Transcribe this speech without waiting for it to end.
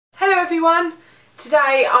everyone!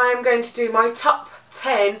 Today I'm going to do my top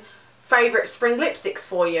 10 favourite spring lipsticks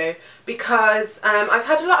for you because I've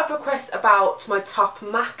had a lot of requests about my top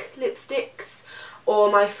MAC lipsticks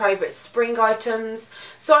or my favourite spring items,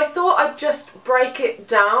 so I thought I'd just break it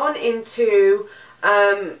down into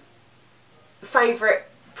favourite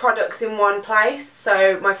products in one place,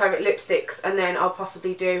 so my favourite lipsticks, and then I'll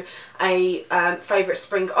possibly do a favourite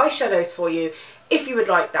spring eyeshadows for you if you would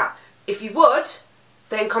like that. If you would,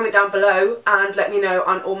 then comment down below and let me know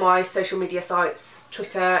on all my social media sites,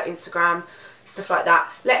 Twitter, Instagram, stuff like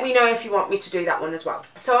that. Let me know if you want me to do that one as well.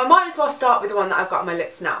 So I might as well start with the one that I've got on my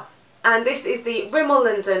lips now. And this is the Rimmel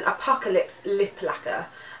London Apocalips Lip Lacquer,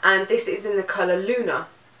 and this is in the colour Luna.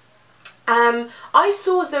 I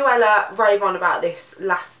saw Zoella rave on about this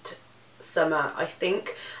last summer, I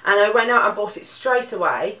think, and I went out and bought it straight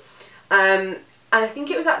away. And I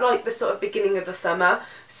think it was at like the sort of beginning of the summer,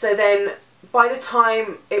 so then by the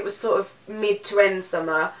time it was sort of mid to end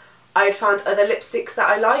summer, I had found other lipsticks that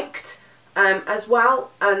I liked as well,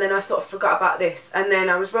 and then I sort of forgot about this, and then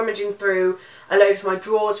I was rummaging through a load of my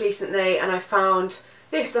drawers recently and I found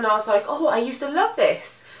this and I was like, oh, I used to love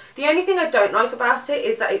this. The only thing I don't like about it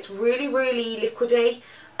is that it's really liquidy,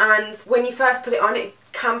 and when you first put it on it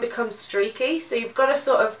can become streaky, so you've got to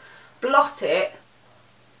sort of blot it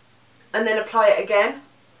and then apply it again.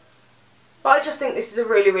 But I just think this is a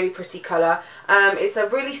really pretty colour. It's a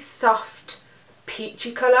really soft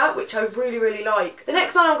peachy colour, which I really like. The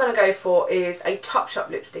next one I'm going to go for is a Topshop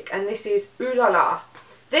lipstick, and this is Ooh La La.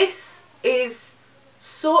 This is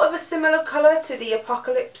sort of a similar colour to the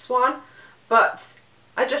Apocalips one, but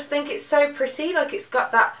I just think it's so pretty. Like, it's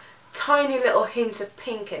got that tiny little hint of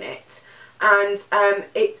pink in it, and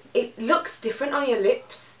it looks different on your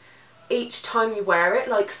lips each time you wear it.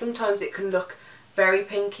 Like, sometimes it can look very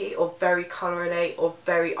pinky or very colourly or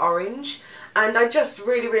very orange, and I just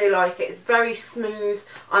really like it. It's very smooth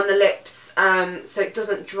on the lips, so it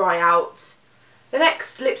doesn't dry out. The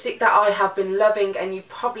next lipstick that I have been loving, and you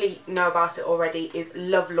probably know about it already, is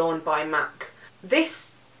Lovelorn by MAC.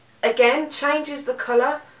 This again changes the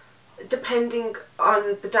colour depending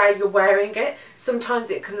on the day you're wearing it. Sometimes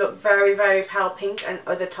it can look very pale pink, and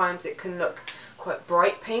other times it can look quite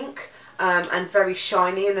bright pink. And very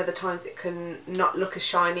shiny, and other times it can not look as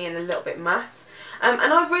shiny and a little bit matte. And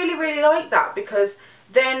I really like that, because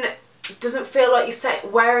then it doesn't feel like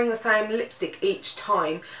you're wearing the same lipstick each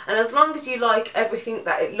time. And as long as you like everything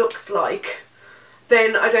that it looks like,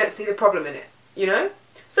 then I don't see the problem in it, you know?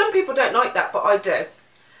 Some people don't like that, but I do.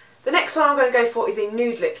 The next one I'm going to go for is a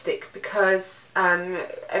nude lipstick, because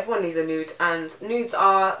everyone needs a nude, and nudes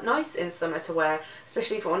are nice in summer to wear,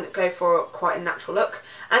 especially if you want to go for quite a natural look.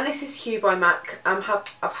 And this is Hue by MAC.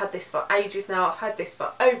 I've had this for ages now. I've had this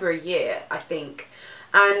for over a year, I think,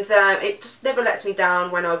 and it just never lets me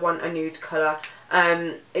down when I want a nude colour.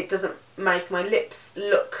 It doesn't make my lips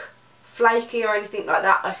look flaky or anything like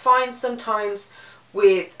that. I find sometimes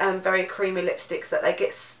with very creamy lipsticks that they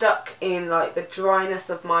get stuck in like the dryness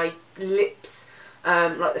of my lips,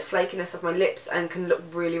 like the flakiness of my lips, and can look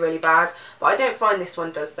really bad. But I don't find this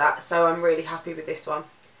one does that, so I'm really happy with this one.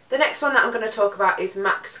 The next one that I'm going to talk about is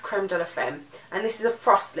MAC's Creme de la Femme, and this is a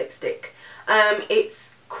frost lipstick.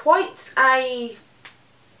 It's quite a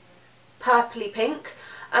purpley pink,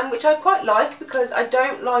 which I quite like, because I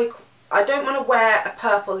don't want to wear a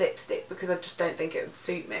purple lipstick because I just don't think it would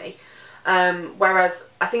suit me. Whereas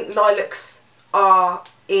I think lilacs are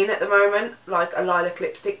in at the moment, like a lilac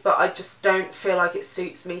lipstick, but I just don't feel like it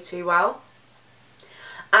suits me too well.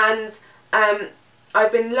 And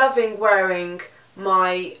I've been loving wearing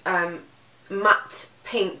my matte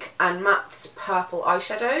pink and matte purple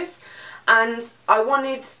eyeshadows, and I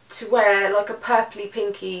wanted to wear like a purpley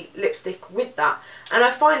pinky lipstick with that, and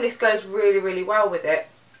I find this goes really well with it.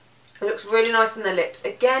 It looks really nice on the lips.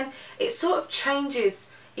 Again, it sort of changes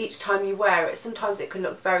each time you wear it. Sometimes it can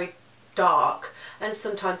look very dark, and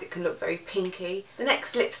sometimes it can look very pinky. The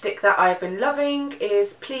next lipstick that I've been loving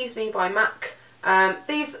is Please Me by MAC.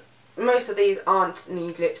 Most of these aren't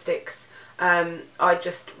nude lipsticks. I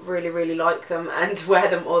just really like them and wear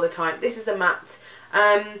them all the time. This is a matte.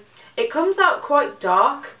 It comes out quite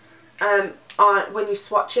dark when you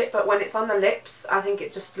swatch it, but when it's on the lips I think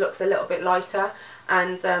it just looks a little bit lighter,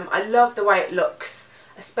 and I love the way it looks,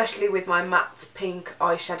 especially with my matte pink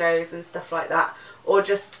eyeshadows and stuff like that, or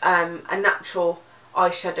just a natural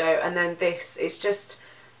eyeshadow. And then this is just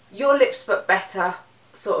your lips but better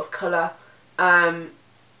sort of colour, and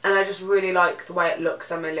I just really like the way it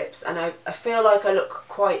looks on my lips, and I feel like I look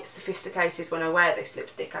quite sophisticated when I wear this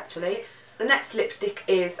lipstick actually. The next lipstick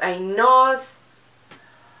is a Nars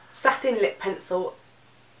Satin lip pencil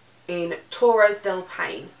in Torres del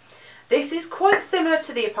Paine. This is quite similar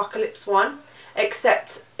to the Apocalips one,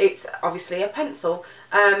 except it's obviously a pencil,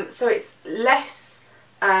 so it's less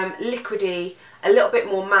liquidy, a little bit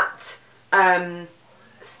more matte,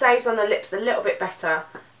 stays on the lips a little bit better,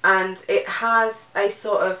 and it has a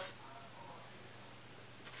sort of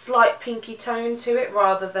slight pinky tone to it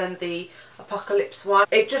rather than the Apocalips one.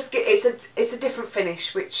 It's a different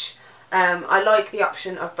finish, which I like the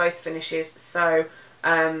option of both finishes. So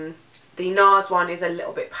the Nars one is a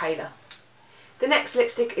little bit paler. The next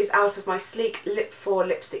lipstick is out of my Sleek Lip 4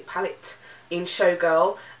 lipstick palette in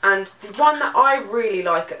Showgirl, and the one that I really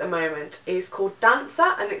like at the moment is called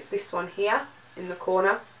Dancer, and it's this one here in the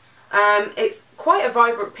corner. It's quite a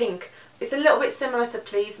vibrant pink. It's a little bit similar to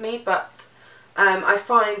Please Me, but I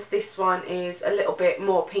find this one is a little bit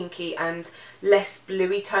more pinky and less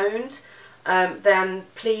bluey toned than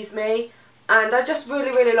Please Me, and I just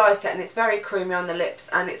really like it, and it's very creamy on the lips,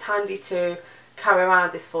 and it's handy to carry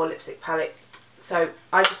around this 4 lipstick palette, so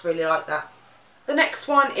I just really like that. The next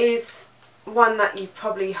one is one that you've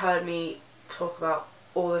probably heard me talk about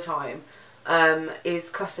all the time, is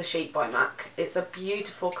Costa Chic by MAC. It's a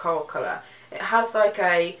beautiful coral colour. It has like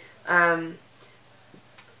a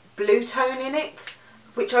blue tone in it,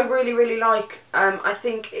 which I really like. I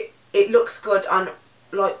think it looks good on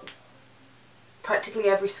like practically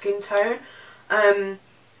every skin tone,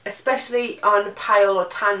 especially on pale or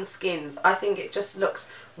tan skins. I think it just looks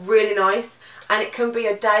really nice, and it can be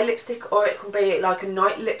a day lipstick or it can be like a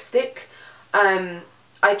night lipstick.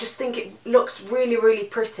 I just think it looks really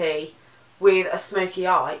pretty with a smoky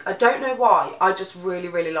eye. I don't know why, I just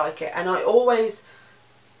really like it, and I always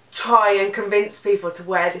try and convince people to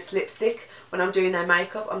wear this lipstick when I'm doing their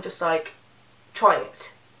makeup. I'm just like, try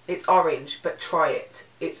it. It's orange, but try it.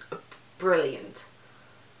 It's brilliant,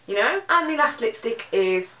 you know? And the last lipstick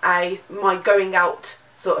is my going out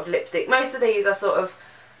sort of lipstick. Most of these are sort of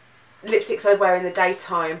lipsticks I wear in the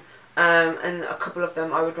daytime, and a couple of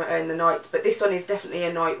them I would wear in the night, but this one is definitely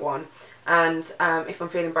a night one, and if I'm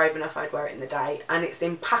feeling brave enough I'd wear it in the day, and it's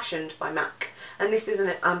Impassioned by MAC, and this is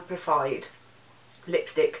an amplified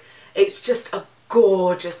lipstick. It's just a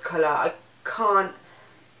gorgeous colour. I can't,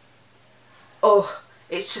 oh,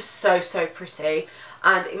 it's just so pretty,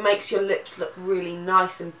 and it makes your lips look really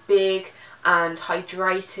nice and big and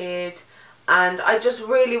hydrated, and I just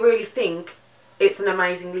really think it's an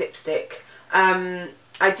amazing lipstick.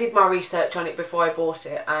 I did my research on it before I bought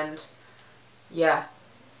it, and yeah,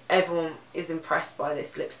 everyone is impressed by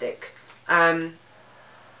this lipstick.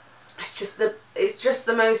 It's just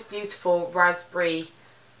the most beautiful raspberry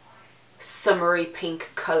summery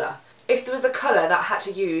pink colour. If there was a colour that I had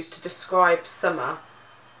to use to describe summer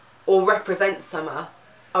or represent summer,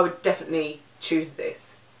 I would definitely choose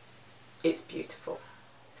this. It's beautiful.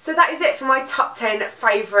 So that is it for my top 10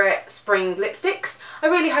 favourite spring lipsticks. I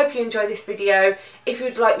really hope you enjoyed this video. If you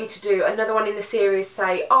would like me to do another one in the series,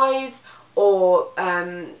 say eyes or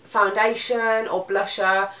foundation or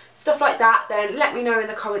blusher, stuff like that, then let me know in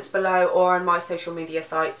the comments below or on my social media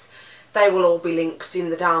sites. They will all be linked in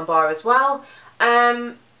the down bar as well.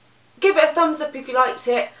 Give it a thumbs up if you liked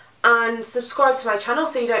it, and subscribe to my channel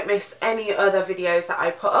so you don't miss any other videos that I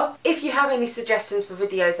put up. If you have any suggestions for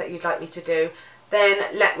videos that you'd like me to do,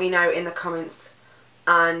 then let me know in the comments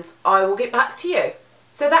and I will get back to you.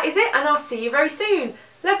 So that is it, and I'll see you very soon.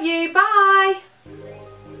 Love you, bye!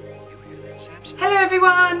 Hello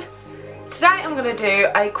everyone! Today I'm going to do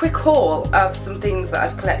a quick haul of some things that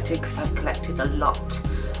I've collected, because I've collected a lot.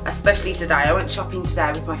 Especially today. I went shopping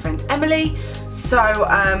today with my friend Emily, so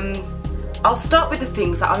I'll start with the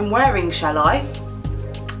things that I'm wearing, shall I?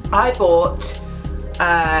 I bought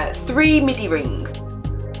 3 midi rings.